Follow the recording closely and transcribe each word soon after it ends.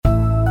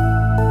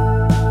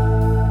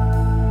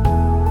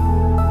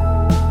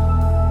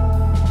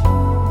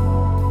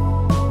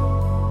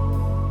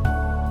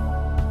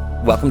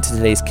Welcome to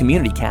today's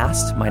Community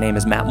Cast. My name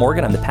is Matt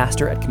Morgan. I'm the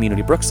pastor at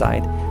Community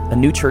Brookside, a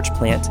new church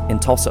plant in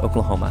Tulsa,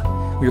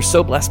 Oklahoma. We are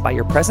so blessed by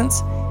your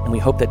presence, and we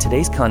hope that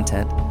today's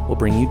content will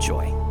bring you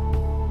joy.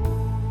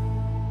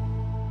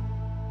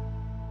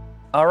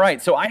 All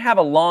right, so I have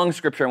a long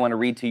scripture I want to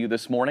read to you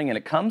this morning, and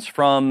it comes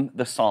from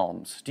the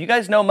Psalms. Do you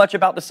guys know much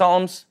about the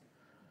Psalms?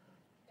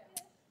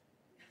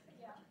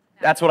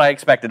 That's what I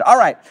expected. All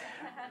right.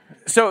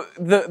 So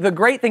the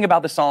great thing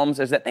about the Psalms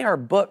is that they are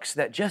books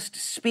that just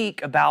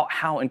speak about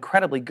how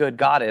incredibly good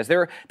God is.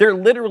 They're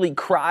literally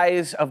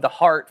cries of the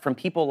heart from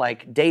people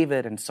like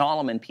David and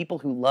Solomon, people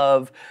who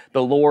love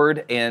the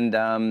Lord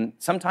and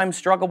sometimes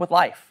struggle with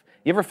life.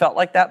 You ever felt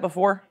like that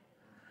before?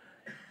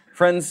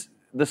 Friends,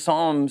 the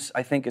Psalms,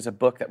 I think, is a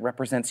book that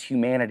represents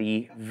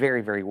humanity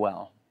very, very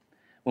well.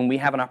 When we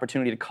have an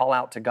opportunity to call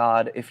out to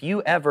God, if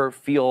you ever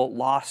feel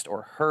lost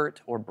or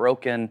hurt or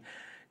broken,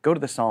 go to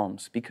the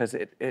Psalms, because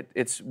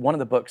it's one of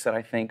the books that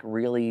I think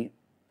really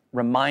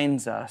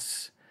reminds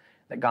us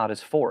that God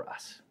is for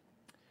us.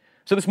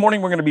 So this morning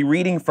we're going to be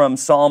reading from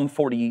Psalm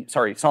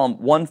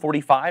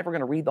 145. We're going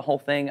to read the whole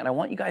thing, and I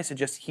want you guys to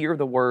just hear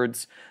the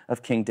words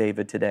of King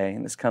David today.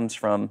 And this comes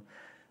from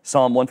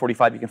Psalm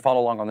 145. You can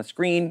follow along on the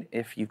screen.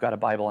 If you've got a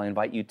Bible, I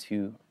invite you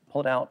to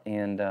pull it out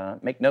and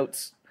make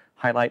notes,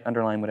 highlight,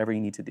 underline, whatever you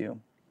need to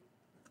do.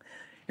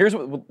 Here's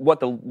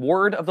what the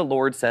word of the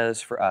Lord says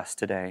for us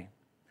today.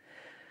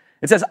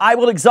 It says, I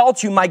will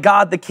exalt you, my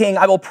God, the King.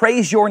 I will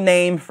praise your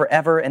name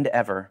forever and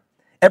ever.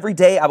 Every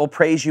day I will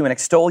praise you and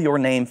extol your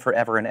name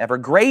forever and ever.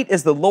 Great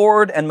is the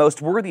Lord and most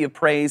worthy of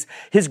praise.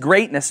 His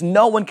greatness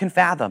no one can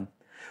fathom.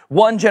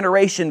 One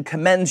generation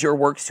commends your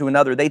works to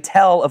another. They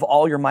tell of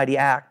all your mighty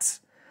acts.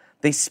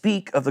 They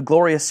speak of the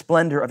glorious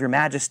splendor of your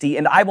majesty,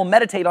 and I will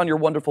meditate on your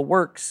wonderful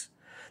works.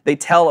 They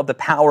tell of the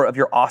power of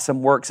your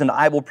awesome works, and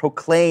I will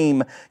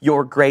proclaim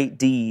your great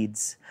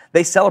deeds.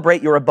 They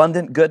celebrate your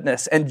abundant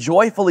goodness and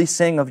joyfully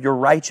sing of your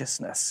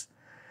righteousness.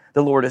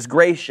 The Lord is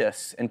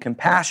gracious and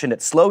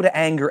compassionate, slow to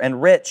anger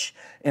and rich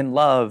in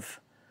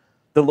love.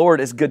 The Lord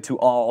is good to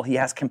all. He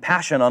has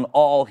compassion on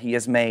all he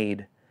has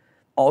made.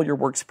 All your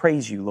works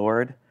praise you,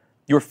 Lord.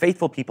 Your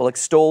faithful people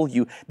extol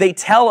you. They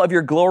tell of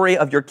your glory,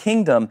 of your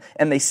kingdom,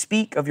 and they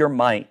speak of your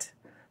might,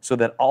 so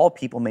that all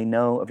people may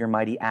know of your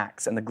mighty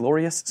acts and the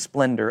glorious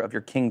splendor of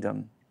your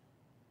kingdom.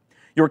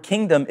 Your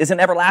kingdom is an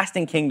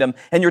everlasting kingdom,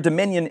 and your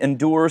dominion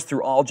endures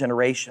through all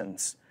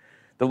generations.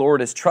 The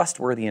Lord is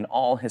trustworthy in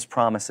all his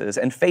promises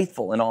and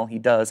faithful in all he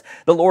does.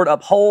 The Lord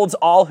upholds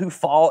all who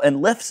fall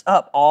and lifts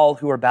up all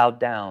who are bowed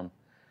down.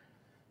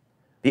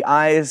 The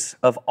eyes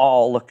of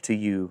all look to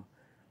you,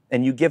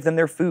 and you give them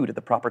their food at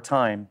the proper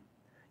time.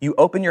 You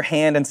open your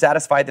hand and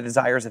satisfy the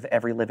desires of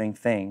every living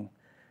thing.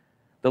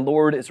 The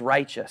Lord is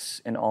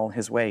righteous in all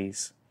his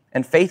ways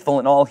and faithful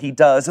in all he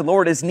does. The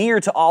Lord is near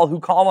to all who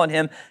call on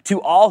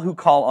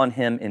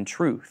him in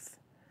truth.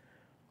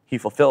 He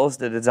fulfills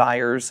the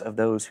desires of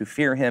those who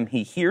fear him.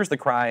 He hears the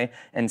cry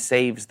and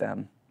saves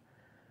them.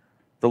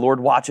 The Lord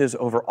watches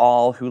over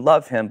all who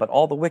love him, but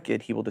all the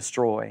wicked he will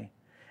destroy.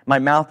 My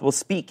mouth will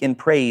speak in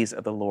praise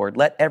of the Lord.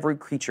 Let every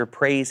creature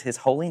praise his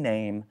holy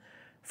name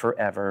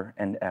forever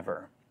and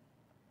ever.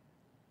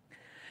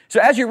 So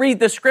as you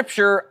read this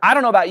scripture, I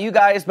don't know about you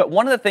guys, but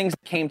one of the things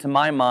that came to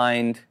my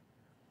mind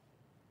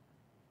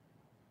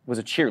was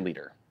a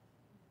cheerleader.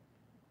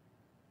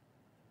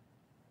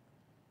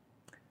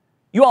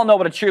 You all know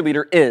what a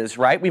cheerleader is,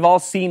 right? We've all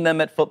seen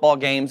them at football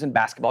games and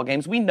basketball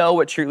games. We know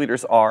what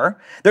cheerleaders are.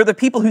 They're the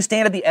people who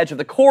stand at the edge of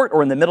the court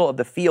or in the middle of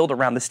the field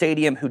around the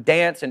stadium who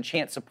dance and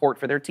chant support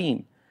for their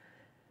team.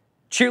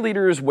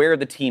 Cheerleaders wear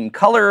the team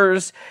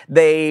colors.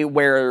 They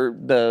wear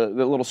the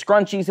little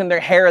scrunchies in their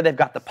hair. They've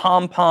got the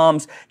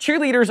pom-poms.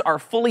 Cheerleaders are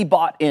fully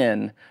bought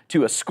in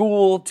to a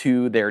school,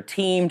 to their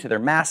team, to their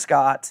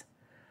mascot.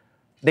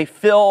 They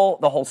fill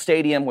the whole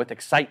stadium with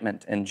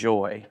excitement and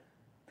joy.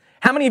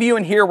 How many of you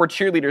in here were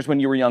cheerleaders when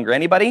you were younger?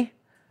 Anybody?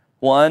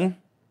 1,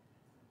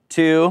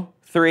 2,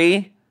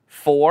 3,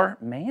 4.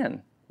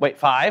 Man. Wait,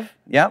 5?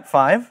 Yeah,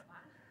 5.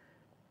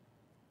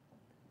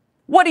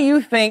 What do you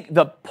think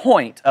the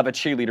point of a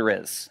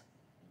cheerleader is?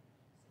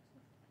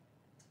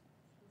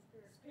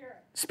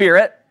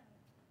 Spirit.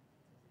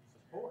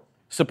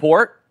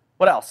 Support.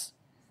 What else?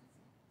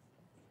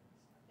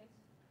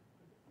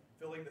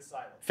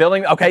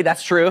 Okay,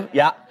 that's true.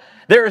 Yeah.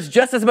 There is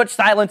just as much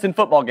silence in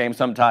football games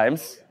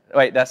sometimes.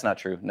 Wait, that's not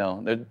true.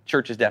 No, the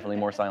church is definitely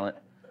more silent.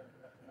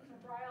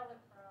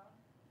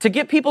 To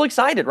get people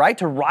excited, right?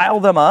 To rile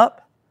them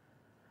up.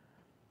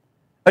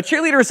 A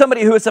cheerleader is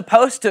somebody who is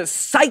supposed to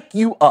psych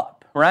you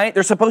up, right?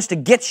 They're supposed to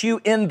get you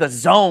in the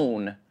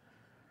zone.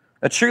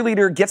 A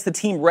cheerleader gets the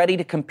team ready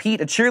to compete.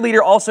 A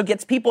cheerleader also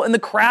gets people in the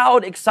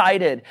crowd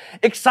excited.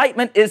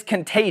 Excitement is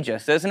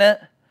contagious, isn't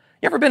it?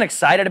 You ever been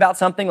excited about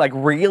something, like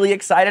really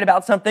excited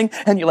about something,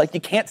 and you're like,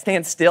 you can't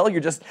stand still, you're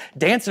just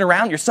dancing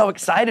around, you're so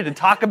excited to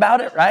talk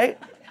about it, right?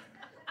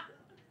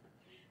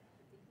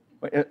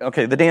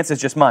 Okay, the dance is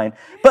just mine.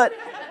 But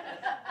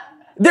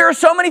There are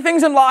so many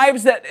things in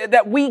lives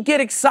that we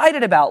get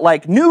excited about,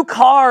 like new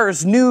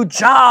cars, new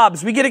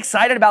jobs. We get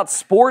excited about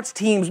sports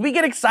teams. We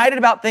get excited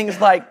about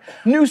things like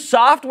new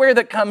software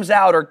that comes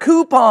out or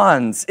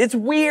coupons. It's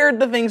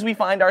weird the things we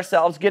find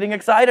ourselves getting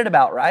excited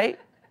about, right?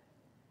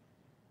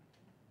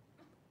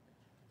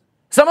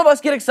 Some of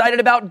us get excited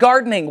about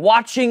gardening,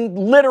 watching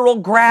literal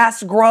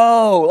grass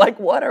grow. Like,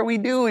 what are we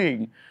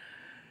doing?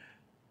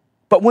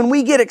 But when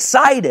we get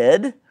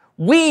excited,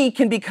 we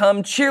can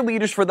become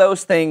cheerleaders for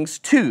those things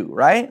too,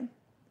 right?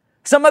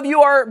 Some of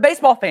you are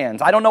baseball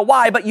fans. I don't know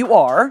why, but you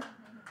are.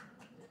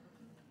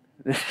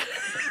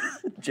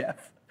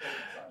 Jeff.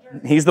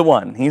 He's the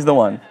one. He's the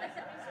one.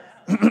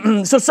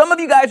 So some of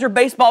you guys are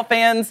baseball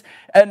fans,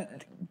 and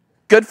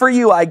good for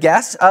you, I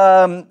guess.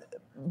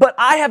 But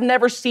I have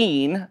never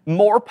seen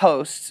more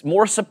posts,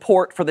 more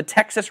support for the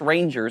Texas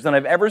Rangers than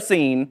I've ever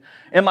seen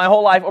in my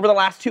whole life over the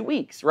last 2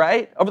 weeks,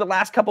 right? Over the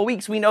last couple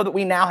weeks, we know that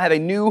we now have a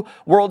new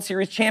World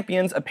Series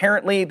champions.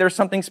 Apparently, there's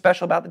something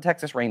special about the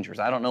Texas Rangers.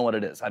 I don't know what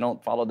it is. I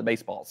don't follow the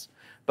baseballs.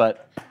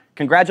 But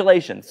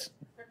congratulations.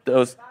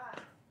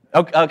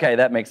 Okay,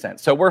 that makes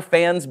sense. So we're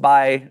fans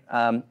by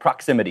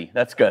proximity.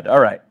 That's good. All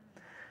right.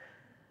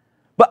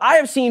 But I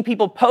have seen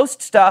people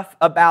post stuff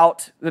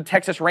about the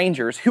Texas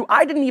Rangers who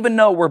I didn't even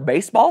know were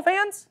baseball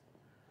fans,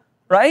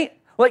 right?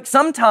 Like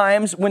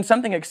sometimes when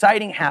something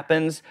exciting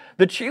happens,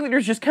 the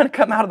cheerleaders just kind of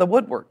come out of the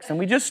woodworks and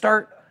we just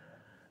start,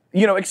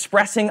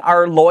 expressing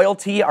our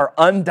loyalty, our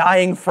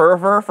undying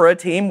fervor for a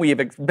team we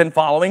have been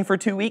following for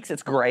 2 weeks.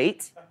 It's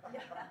great.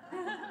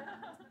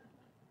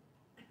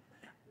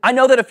 I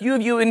know that a few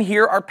of you in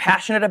here are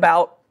passionate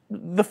about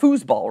the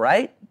foosball,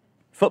 right?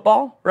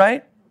 Football,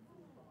 right?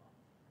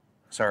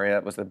 Sorry,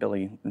 that was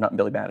not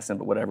Billy Madison,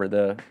 but whatever,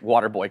 the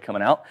water boy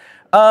coming out.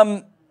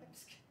 How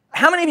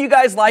many of you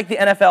guys like the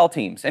NFL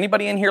teams?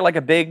 Anybody in here like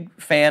a big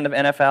fan of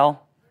NFL?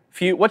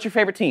 What's your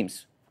favorite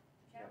teams?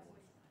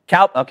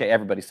 Okay,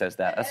 everybody says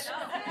that.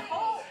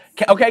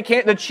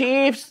 Okay, the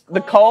Chiefs,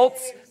 the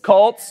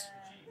Colts,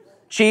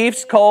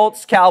 Chiefs,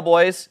 Colts,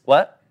 Cowboys.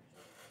 What?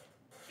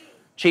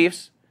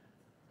 Chiefs?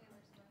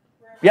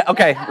 Yeah,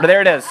 okay, there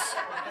it is.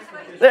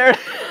 There.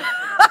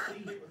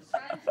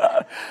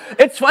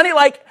 It's funny,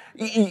 like,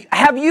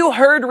 have you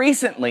heard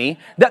recently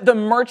that the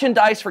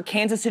merchandise for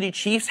Kansas City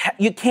Chiefs,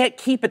 you can't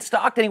keep it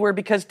stocked anywhere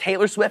because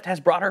Taylor Swift has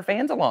brought her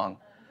fans along?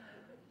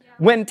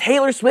 When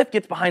Taylor Swift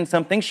gets behind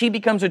something, she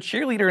becomes a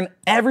cheerleader and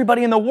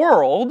everybody in the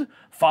world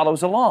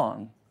follows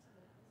along.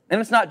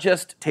 And it's not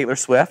just Taylor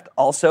Swift.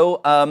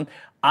 Also,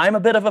 I'm a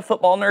bit of a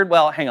football nerd.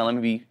 Well, hang on,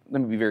 let me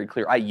be very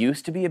clear. I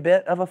used to be a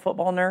bit of a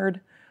football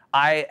nerd.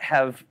 I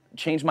have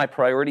changed my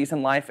priorities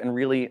in life, and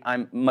really,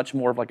 I'm much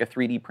more of like a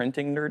 3D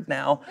printing nerd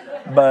now.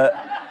 But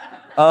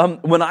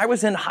when I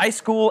was in high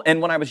school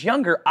and when I was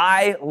younger,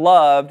 I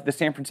loved the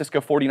San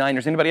Francisco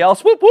 49ers. Anybody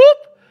else? Whoop, whoop.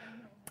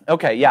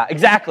 Okay, yeah,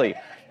 exactly.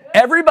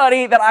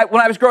 Everybody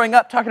when I was growing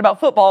up talking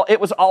about football, it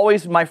was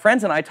always my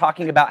friends and I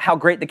talking about how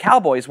great the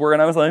Cowboys were,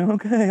 and I was like,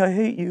 okay, I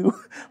hate you.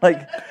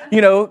 Like,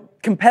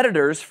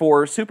 competitors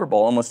for Super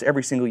Bowl almost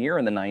every single year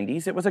in the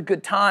 90s. It was a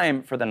good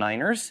time for the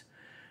Niners.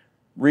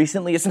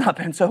 Recently, it's not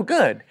been so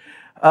good.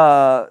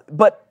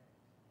 But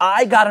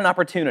I got an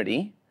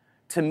opportunity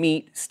to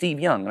meet Steve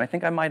Young, and I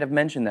think I might have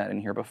mentioned that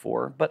in here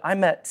before, but I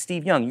met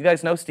Steve Young. You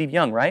guys know Steve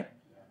Young, right?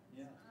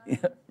 Yeah.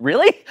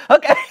 Really?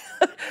 Okay.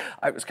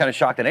 I was kind of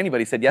shocked that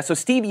anybody said yes. So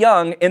Steve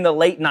Young in the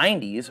late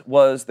 90s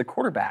was the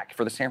quarterback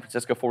for the San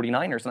Francisco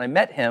 49ers, and I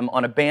met him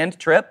on a band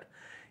trip.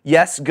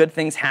 Yes, good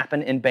things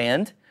happen in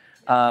band.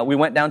 We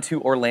went down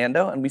to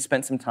Orlando, and we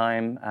spent some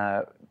time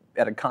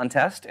at a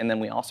contest, and then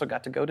we also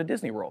got to go to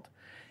Disney World.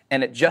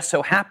 And it just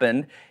so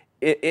happened,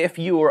 if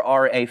you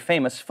are a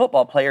famous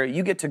football player,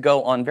 you get to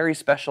go on very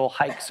special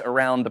hikes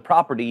around the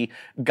property,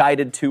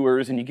 guided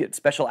tours, and you get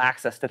special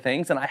access to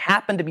things. And I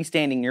happened to be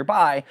standing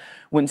nearby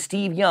when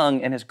Steve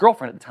Young and his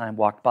girlfriend at the time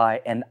walked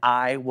by, and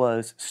I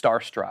was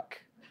starstruck.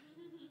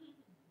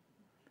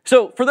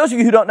 So for those of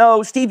you who don't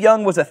know, Steve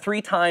Young was a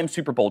 3-time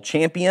Super Bowl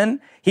champion.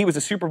 He was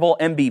a Super Bowl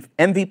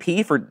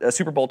MVP for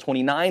Super Bowl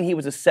 29. He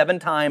was a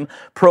 7-time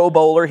Pro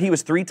Bowler. He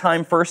was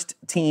 3-time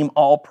first-team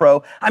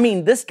All-Pro. I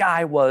mean, this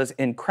guy was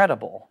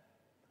incredible.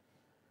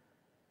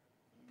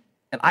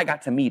 And I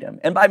got to meet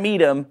him. And by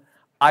meet him,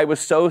 I was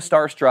so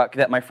starstruck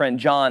that my friend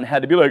John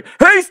had to be like,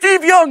 "Hey,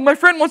 Steve Young, my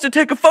friend wants to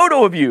take a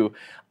photo of you."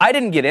 I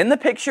didn't get in the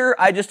picture.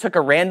 I just took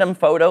a random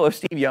photo of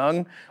Steve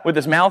Young with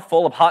his mouth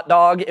full of hot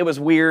dog. It was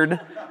weird.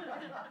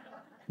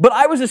 But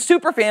I was a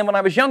super fan when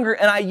I was younger,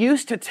 and I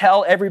used to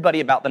tell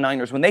everybody about the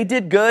Niners. When they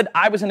did good,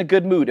 I was in a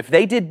good mood. If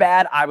they did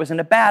bad, I was in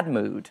a bad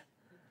mood.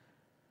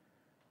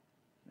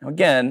 Now,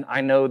 again, I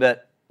know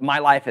that my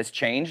life has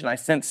changed, and I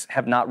since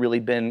have not really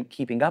been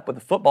keeping up with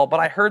the football,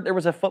 but I heard there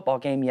was a football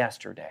game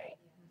yesterday.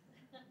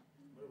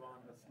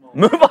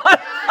 Move on.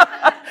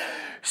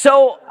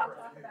 So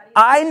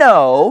I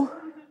know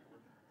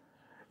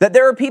that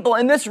there are people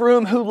in this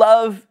room who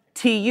love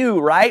TU,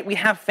 right? We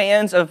have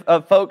fans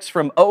of folks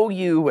from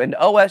OU and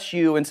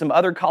OSU and some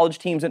other college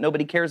teams that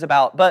nobody cares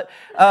about. But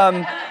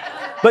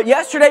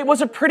yesterday was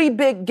a pretty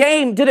big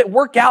game. Did it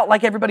work out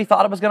like everybody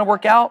thought it was going to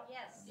work out? Yes.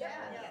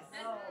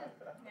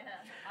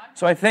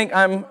 So I think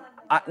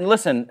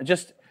listen,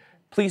 just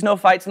please no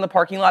fights in the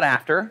parking lot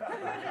after.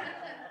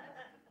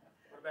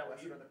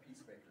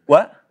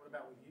 What?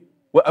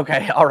 Well,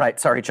 okay, all right.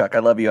 Sorry, Chuck. I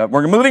love you.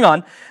 We're moving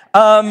on.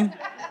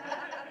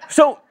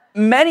 So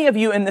many of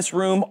you in this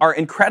room are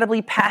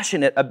incredibly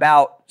passionate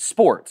about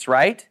sports,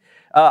 right?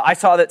 I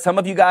saw that some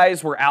of you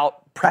guys were out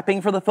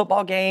prepping for the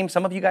football game.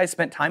 Some of you guys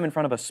spent time in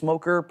front of a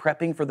smoker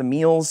prepping for the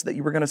meals that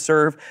you were going to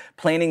serve,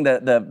 planning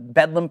the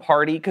Bedlam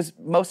party, because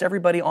most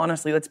everybody,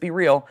 honestly, let's be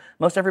real,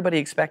 most everybody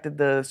expected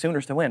the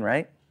Sooners to win,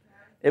 right?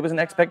 It was an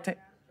expectation.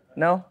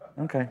 No?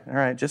 Okay, all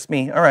right, just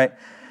me. All right.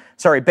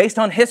 Sorry, based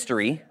on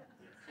history.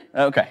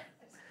 Okay.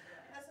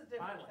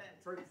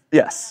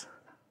 Yes.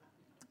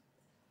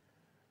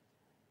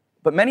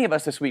 But many of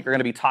us this week are going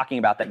to be talking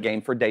about that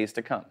game for days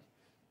to come.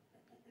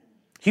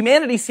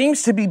 Humanity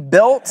seems to be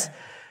built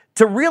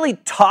to really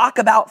talk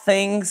about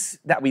things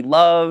that we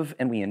love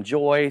and we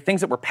enjoy, things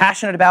that we're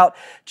passionate about.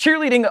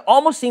 Cheerleading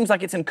almost seems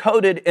like it's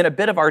encoded in a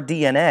bit of our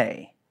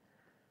DNA.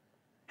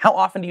 How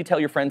often do you tell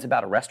your friends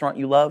about a restaurant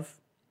you love,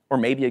 or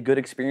maybe a good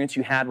experience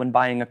you had when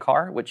buying a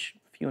car, which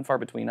few and far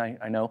between,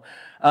 I know.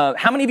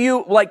 How many of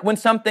you, like when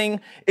something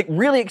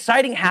really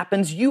exciting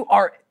happens, you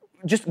are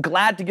just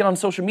glad to get on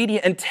social media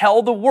and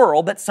tell the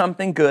world that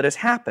something good has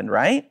happened,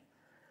 right?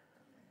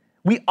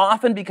 We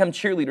often become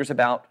cheerleaders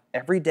about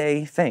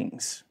everyday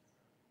things.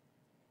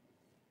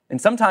 And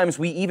sometimes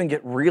we even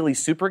get really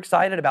super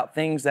excited about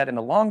things that in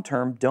the long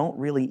term don't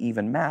really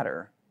even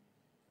matter.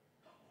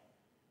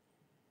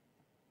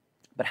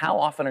 But how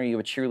often are you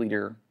a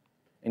cheerleader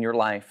in your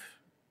life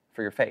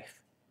for your faith?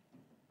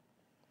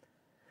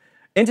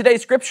 In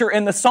today's scripture,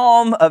 in the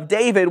Psalm of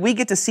David, we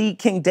get to see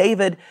King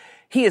David.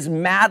 He is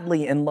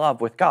madly in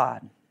love with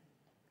God.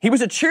 He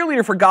was a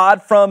cheerleader for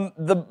God from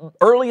the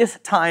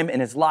earliest time in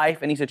his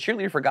life, and he's a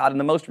cheerleader for God in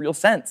the most real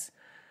sense.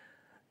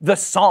 The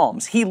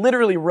Psalms, he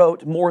literally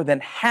wrote more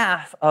than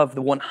half of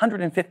the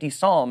 150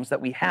 Psalms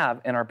that we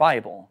have in our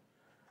Bible.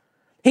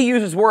 He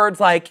uses words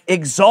like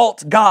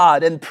exalt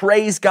God and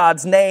praise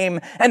God's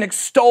name and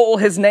extol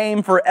his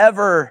name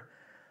forever.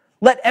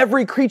 Let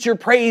every creature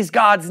praise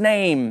God's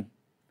name.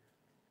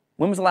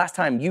 When was the last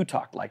time you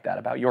talked like that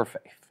about your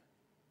faith?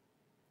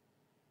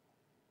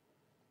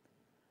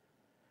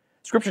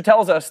 Scripture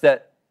tells us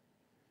that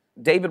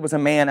David was a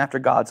man after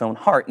God's own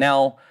heart.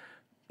 Now,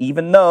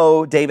 even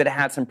though David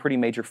had some pretty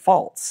major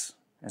faults,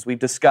 as we've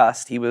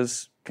discussed, he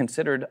was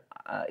considered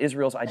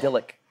Israel's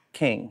idyllic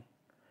king.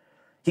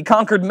 He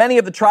conquered many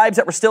of the tribes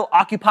that were still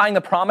occupying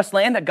the promised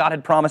land that God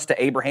had promised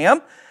to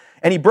Abraham.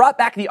 And he brought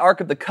back the Ark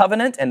of the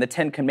Covenant and the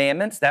 10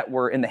 Commandments that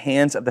were in the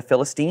hands of the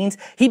Philistines.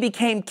 He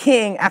became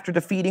king after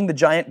defeating the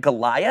giant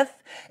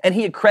Goliath, and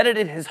he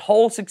accredited his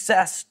whole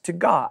success to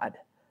God.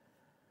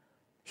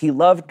 He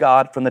loved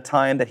God from the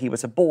time that he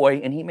was a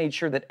boy, and he made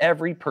sure that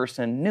every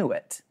person knew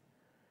it.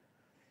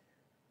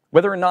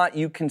 Whether or not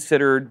you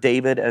consider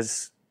David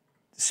as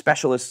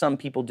special as some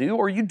people do,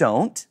 or you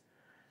don't,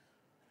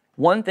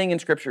 one thing in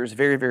Scripture is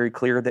very, very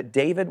clear, that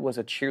David was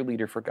a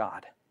cheerleader for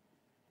God.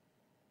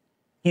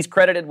 He's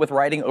credited with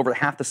writing over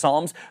half the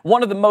Psalms.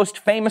 One of the most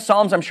famous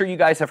Psalms I'm sure you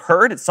guys have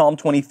heard, it's Psalm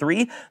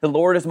 23. The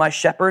Lord is my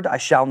shepherd, I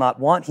shall not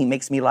want. He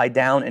makes me lie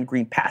down in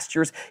green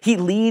pastures. He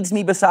leads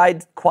me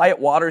beside quiet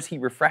waters. He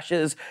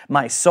refreshes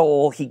my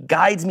soul. He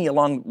guides me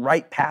along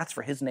right paths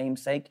for his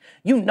name's sake.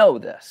 You know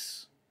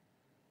this.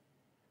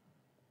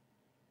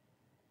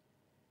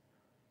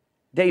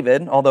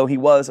 David, although he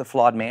was a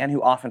flawed man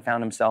who often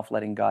found himself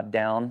letting God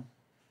down,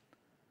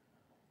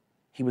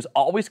 he was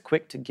always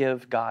quick to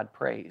give God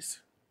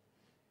praise.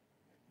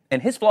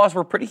 And his flaws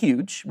were pretty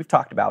huge. We've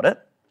talked about it.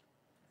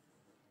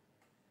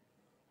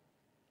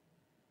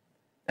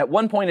 At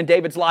one point in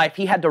David's life,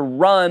 he had to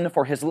run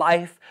for his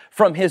life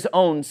from his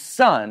own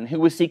son, who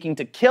was seeking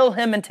to kill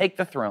him and take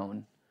the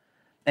throne.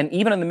 And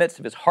even in the midst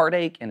of his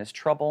heartache and his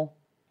trouble,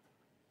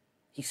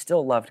 he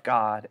still loved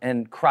God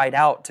and cried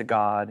out to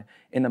God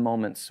in the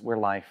moments where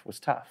life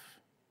was tough.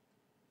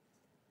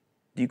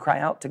 Do you cry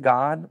out to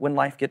God when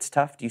life gets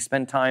tough? Do you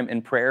spend time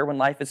in prayer when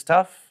life is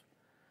tough?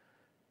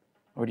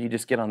 Or do you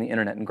just get on the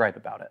internet and gripe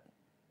about it?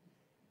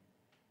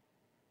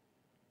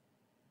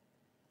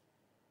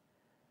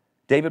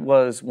 David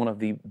was one of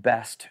the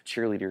best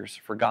cheerleaders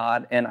for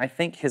God, and I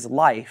think his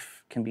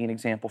life can be an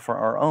example for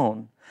our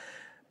own.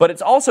 But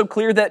it's also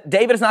clear that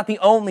David is not the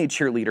only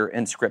cheerleader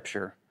in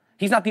Scripture.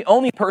 He's not the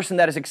only person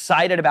that is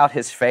excited about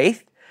his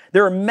faith.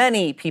 There are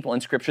many people in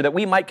Scripture that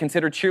we might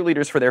consider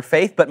cheerleaders for their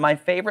faith, but my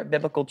favorite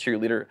biblical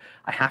cheerleader,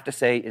 I have to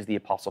say, is the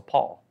Apostle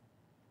Paul.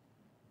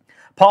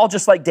 Paul,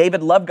 just like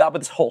David, loved God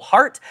with his whole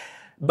heart,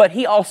 but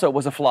he also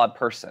was a flawed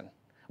person.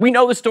 We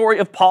know the story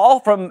of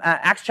Paul from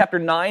Acts chapter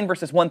 9,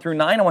 verses 1 through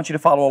 9. I want you to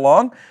follow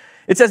along.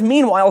 It says,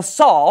 meanwhile,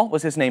 Saul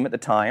was his name at the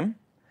time,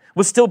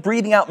 was still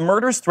breathing out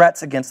murderous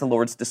threats against the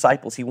Lord's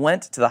disciples. He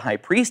went to the high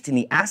priest and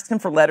he asked him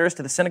for letters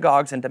to the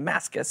synagogues in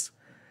Damascus,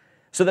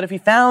 so that if he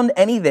found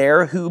any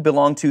there who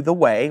belonged to the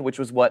way, which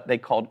was what they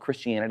called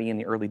Christianity in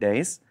the early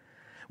days,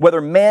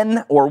 whether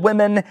men or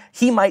women,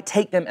 he might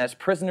take them as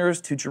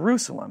prisoners to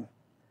Jerusalem.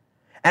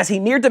 As he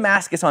neared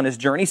Damascus on his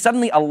journey,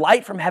 suddenly a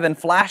light from heaven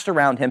flashed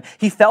around him.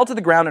 He fell to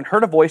the ground and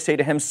heard a voice say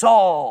to him,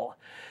 Saul,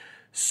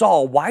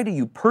 Saul, why do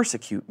you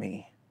persecute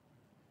me?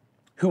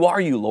 Who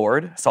are you,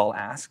 Lord? Saul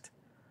asked.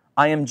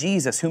 I am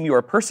Jesus, whom you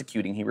are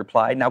persecuting, he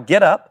replied. Now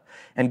get up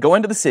and go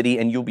into the city,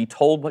 and you'll be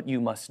told what you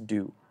must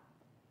do.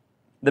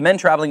 The men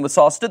traveling with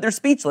Saul stood there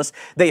speechless.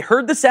 They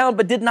heard the sound,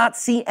 but did not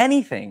see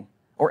anything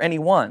or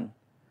anyone.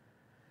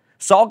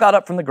 Saul got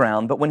up from the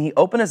ground, but when he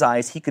opened his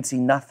eyes, he could see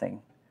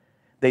nothing.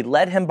 They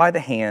led him by the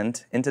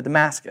hand into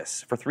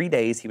Damascus. For 3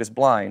 days he was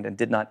blind and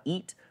did not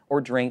eat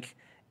or drink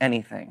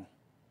anything.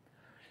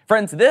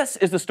 Friends, this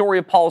is the story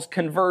of Paul's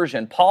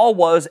conversion. Paul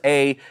was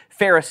a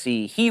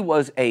Pharisee. He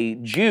was a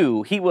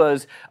Jew. He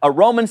was a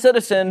Roman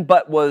citizen,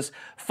 but was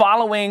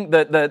following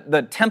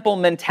the temple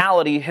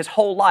mentality his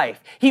whole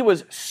life. He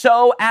was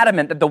so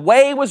adamant that the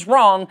way was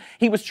wrong,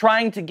 he was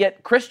trying to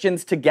get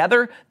Christians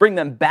together, bring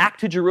them back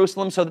to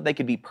Jerusalem so that they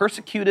could be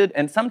persecuted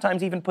and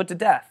sometimes even put to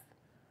death.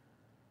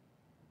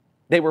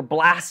 They were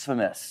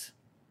blasphemous.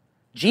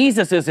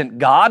 Jesus isn't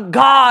God.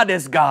 God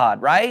is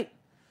God, right?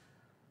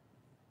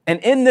 And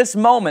in this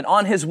moment,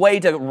 on his way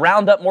to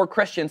round up more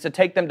Christians to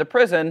take them to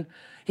prison,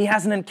 he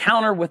has an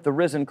encounter with the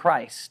risen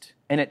Christ.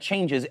 And it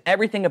changes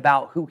everything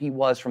about who he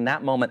was from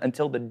that moment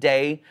until the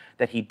day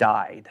that he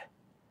died.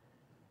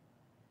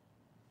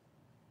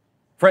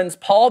 Friends,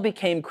 Paul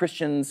became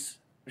Christianity's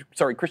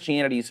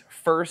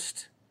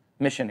first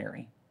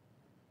missionary.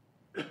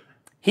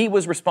 He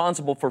was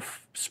responsible for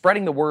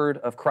spreading the word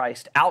of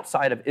Christ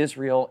outside of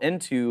Israel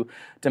into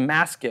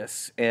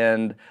Damascus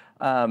and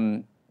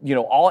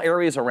all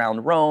areas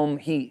around Rome.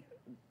 He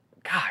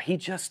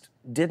just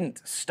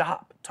didn't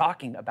stop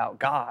talking about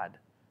God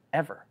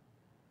ever.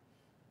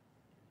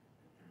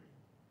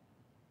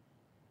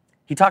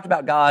 He talked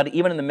about God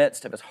even in the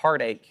midst of his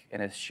heartache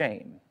and his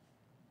shame.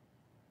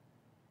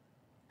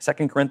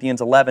 2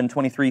 Corinthians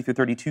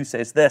 11:23-32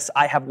 says this,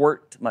 I have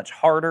worked much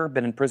harder,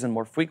 been in prison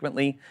more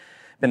frequently,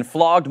 been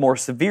flogged more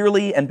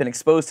severely, and been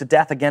exposed to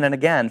death again and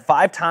again.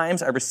 5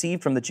 times I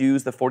received from the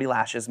Jews the 40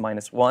 lashes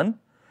minus 1.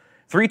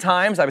 3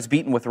 times I was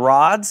beaten with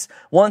rods.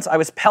 Once I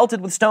was pelted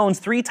with stones.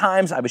 3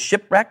 times I was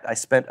shipwrecked. I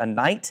spent a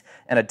night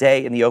and a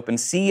day in the open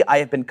sea. I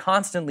have been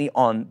constantly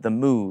on the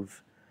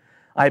move.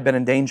 I have been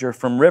in danger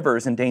from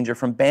rivers, in danger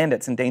from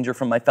bandits, in danger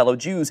from my fellow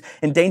Jews,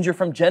 in danger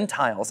from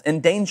Gentiles,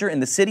 in danger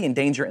in the city, in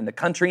danger in the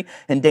country,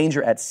 in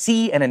danger at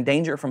sea, and in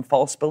danger from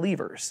false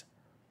believers.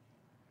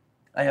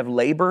 I have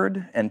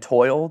labored and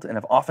toiled and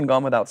have often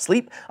gone without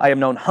sleep. I have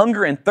known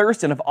hunger and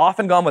thirst and have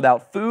often gone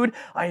without food.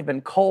 I have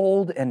been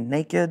cold and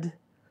naked.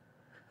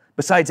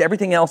 Besides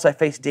everything else, I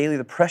face daily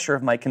the pressure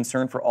of my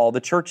concern for all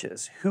the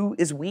churches. Who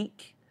is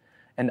weak,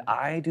 and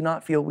I do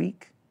not feel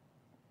weak?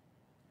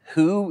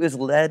 Who is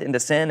led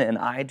into sin, and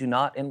I do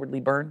not inwardly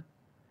burn?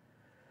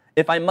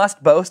 If I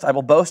must boast, I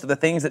will boast of the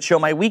things that show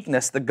my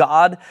weakness. The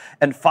God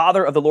and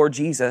Father of the Lord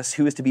Jesus,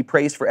 who is to be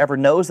praised forever,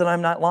 knows that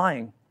I'm not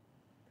lying.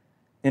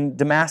 In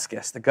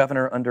Damascus, the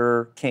governor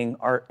under King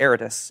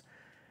Aretas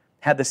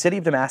had the city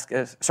of the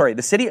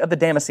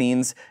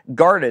Damascenes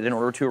guarded in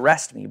order to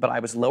arrest me, but I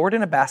was lowered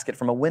in a basket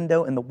from a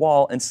window in the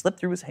wall and slipped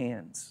through his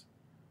hands.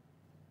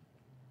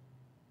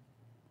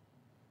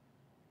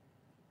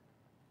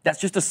 That's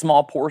just a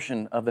small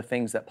portion of the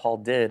things that Paul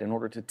did in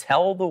order to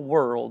tell the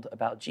world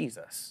about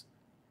Jesus.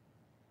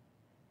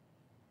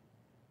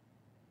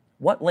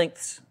 What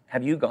lengths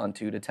have you gone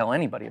to tell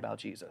anybody about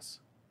Jesus?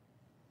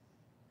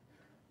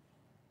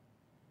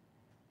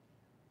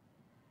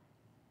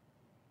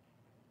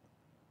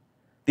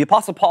 The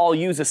Apostle Paul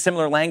uses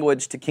similar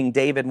language to King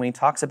David when he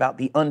talks about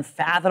the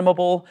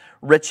unfathomable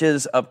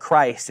riches of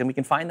Christ, and we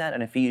can find that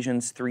in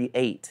Ephesians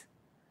 3:8.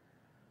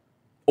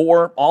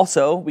 Or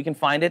also, we can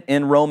find it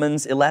in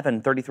Romans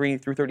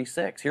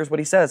 11:33-36. Here's what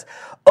he says,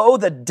 Oh,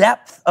 the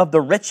depth of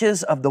the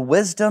riches of the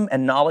wisdom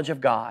and knowledge of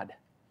God.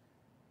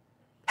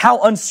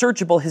 How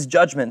unsearchable his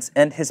judgments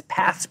and his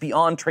paths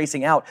beyond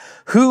tracing out.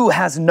 Who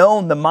has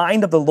known the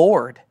mind of the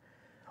Lord?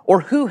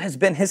 Or who has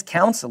been his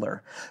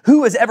counselor?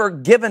 Who has ever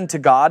given to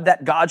God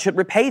that God should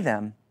repay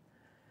them?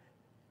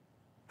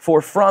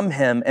 For from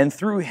him and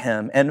through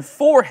him and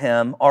for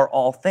him are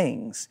all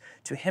things.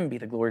 To him be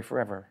the glory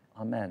forever.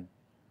 Amen.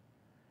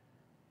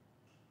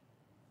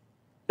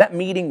 That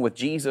meeting with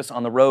Jesus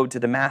on the road to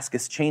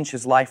Damascus changed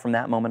his life from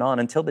that moment on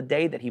until the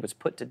day that he was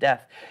put to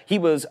death. He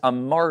was a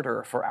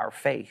martyr for our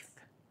faith.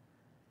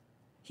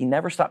 He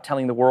never stopped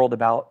telling the world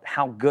about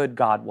how good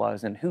God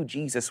was and who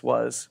Jesus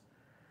was.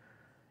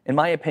 In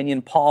my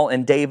opinion, Paul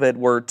and David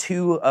were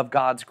 2 of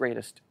God's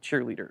greatest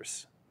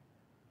cheerleaders.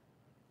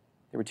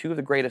 They were 2 of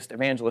the greatest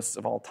evangelists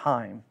of all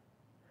time.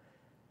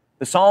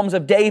 The Psalms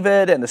of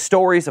David and the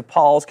stories of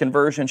Paul's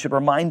conversion should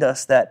remind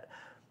us that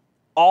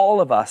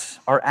all of us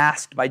are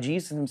asked by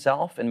Jesus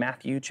himself in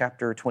Matthew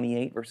chapter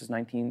 28, verses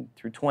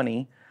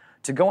 19-20,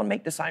 to go and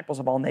make disciples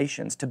of all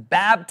nations, to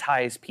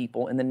baptize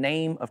people in the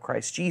name of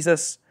Christ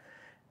Jesus,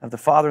 of the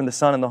Father and the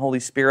Son and the Holy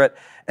Spirit,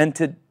 and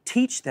to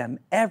teach them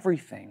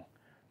everything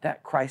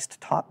that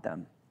Christ taught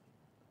them.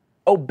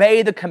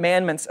 Obey the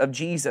commandments of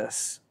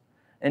Jesus.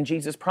 And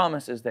Jesus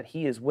promises that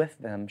he is with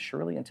them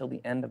surely until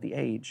the end of the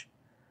age.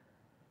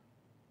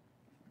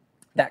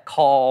 That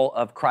call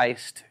of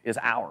Christ is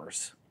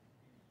ours.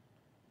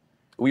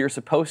 We are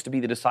supposed to be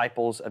the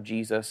disciples of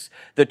Jesus,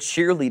 the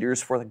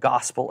cheerleaders for the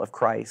gospel of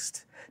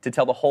Christ, to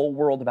tell the whole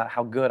world about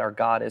how good our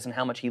God is and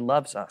how much he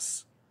loves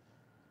us.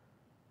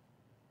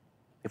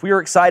 If we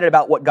are excited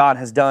about what God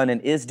has done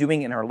and is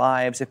doing in our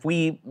lives, if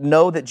we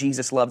know that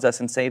Jesus loves us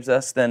and saves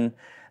us, then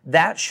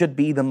that should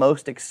be the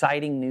most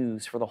exciting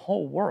news for the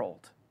whole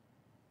world.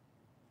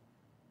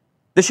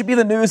 This should be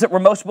the news that we're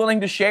most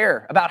willing to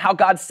share about how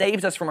God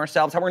saves us from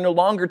ourselves, how we're no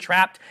longer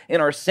trapped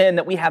in our sin,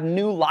 that we have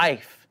new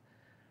life,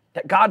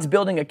 that God's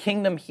building a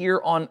kingdom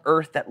here on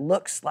earth that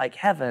looks like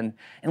heaven,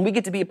 and we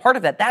get to be a part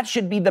of that. That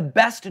should be the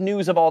best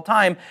news of all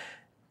time,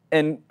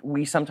 and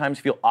we sometimes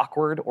feel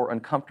awkward or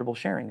uncomfortable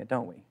sharing it,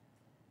 don't we?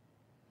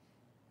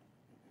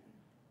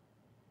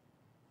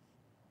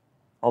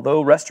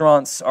 Although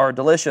restaurants are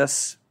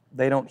delicious,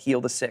 they don't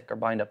heal the sick or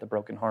bind up the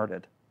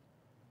brokenhearted.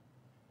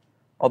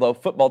 Although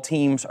football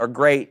teams are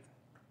great,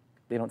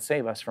 they don't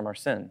save us from our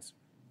sins.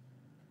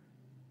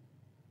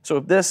 So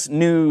if this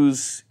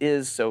news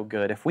is so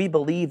good, if we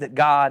believe that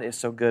God is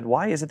so good,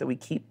 why is it that we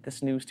keep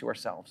this news to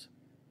ourselves?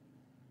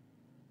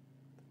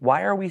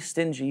 Why are we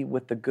stingy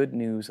with the good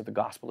news of the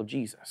gospel of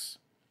Jesus?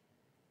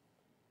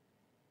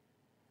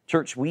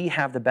 Church, we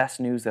have the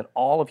best news that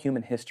all of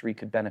human history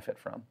could benefit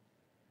from.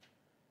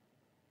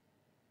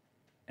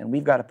 And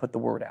we've got to put the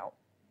word out.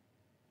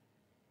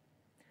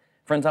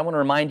 Friends, I want to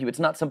remind you, it's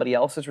not somebody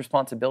else's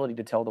responsibility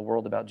to tell the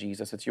world about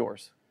Jesus. It's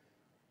yours.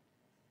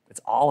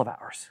 It's all of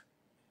ours.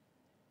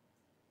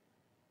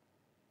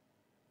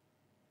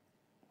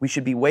 We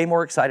should be way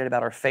more excited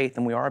about our faith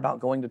than we are about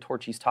going to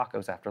Torchy's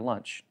Tacos after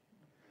lunch.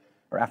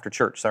 Or after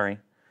church, sorry.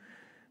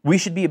 We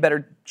should be a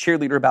better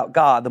cheerleader about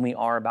God than we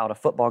are about a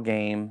football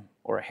game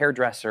or a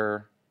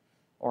hairdresser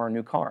or a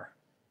new car.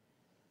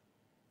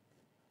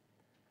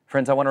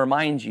 Friends, I want to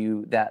remind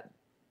you that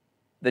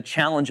the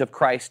challenge of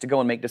Christ to go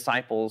and make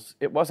disciples,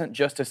 it wasn't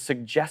just a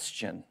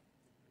suggestion.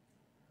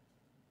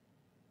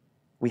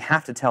 We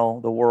have to tell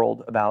the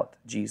world about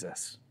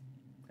Jesus.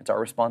 It's our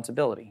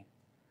responsibility.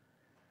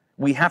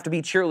 We have to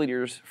be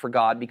cheerleaders for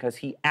God because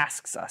he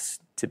asks us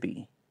to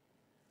be.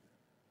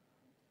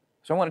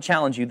 So I want to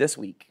challenge you this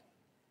week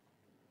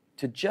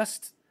to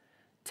just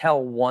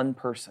tell one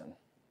person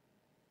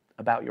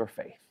about your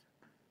faith.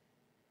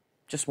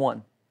 Just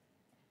one.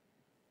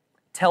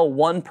 Tell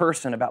one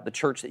person about the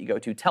church that you go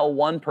to. Tell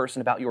one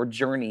person about your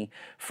journey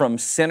from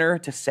sinner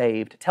to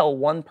saved. Tell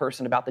one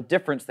person about the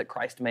difference that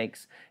Christ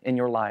makes in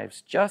your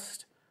lives.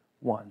 Just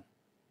one.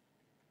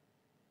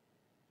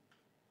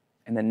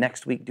 And then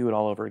next week, do it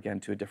all over again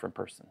to a different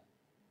person.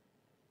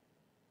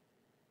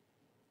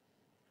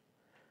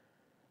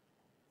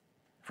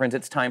 Friends,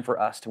 it's time for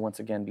us to once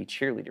again be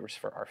cheerleaders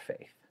for our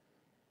faith.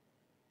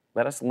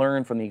 Let us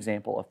learn from the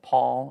example of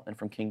Paul and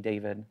from King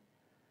David,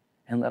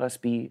 and let us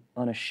be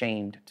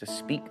unashamed to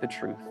speak the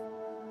truth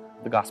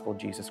of the gospel of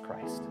Jesus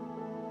Christ.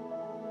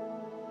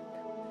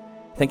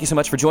 Thank you so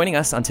much for joining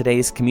us on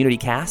today's Community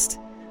Cast.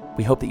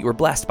 We hope that you were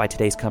blessed by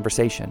today's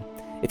conversation.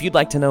 If you'd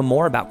like to know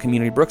more about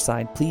Community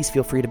Brookside, please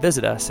feel free to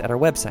visit us at our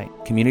website,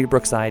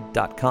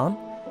 communitybrookside.com,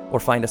 or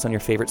find us on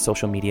your favorite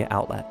social media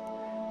outlet.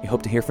 We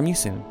hope to hear from you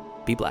soon.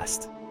 Be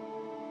blessed.